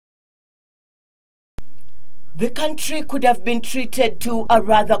The country could have been treated to a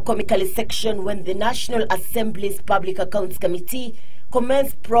rather comical section when the National Assembly's Public Accounts Committee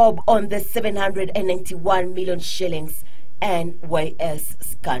commenced probe on the 791 million shillings NYS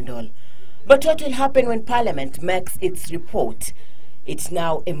scandal. But what will happen when Parliament makes its report? It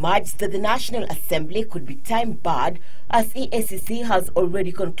now emerged that the National Assembly could be time-barred as EACC has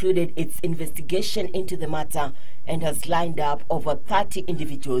already concluded its investigation into the matter and has lined up over 30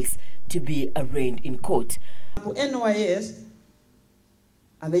 individuals to be arraigned in court. NYS,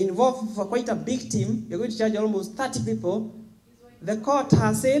 and they involve for quite a big team. You're going to charge almost 30 people. The court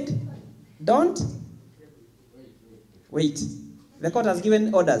has said, don't wait. The court has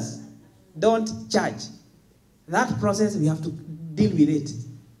given orders. Don't charge. That process, we have to deal with it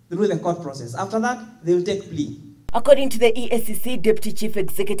through the court process. After that, they will take plea. According to the EACC Deputy Chief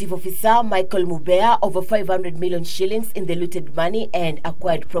Executive Officer Michael Mubea, over 500 million shillings in the looted money and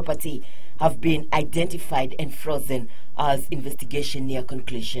acquired property have been identified and frozen as investigation near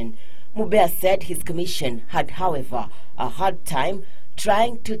conclusion. Mubea said his commission had, however, a hard time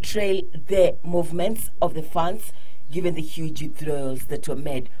trying to trail the movements of the funds given the huge withdrawals that were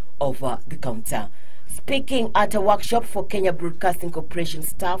made over the counter. Speaking at a workshop for Kenya Broadcasting Corporation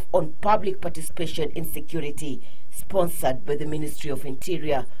staff on public participation in security, sponsored by the Ministry of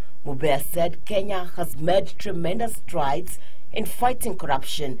Interior, Mubea said Kenya has made tremendous strides in fighting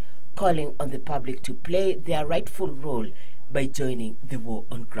corruption, calling on the public to play their rightful role by joining the war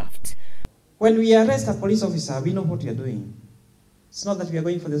on graft. When we arrest a police officer, we know what we are doing. It's not that we are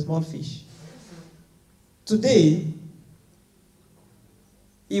going for the small fish. Today,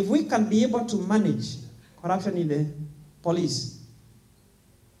 if we can be able to manage corruption in the police,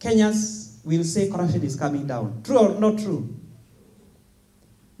 Kenyans will say corruption is coming down. True or not true?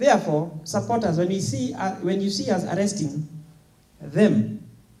 Therefore, supporters, when you see us arresting them,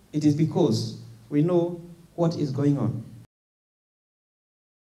 it is because we know what is going on.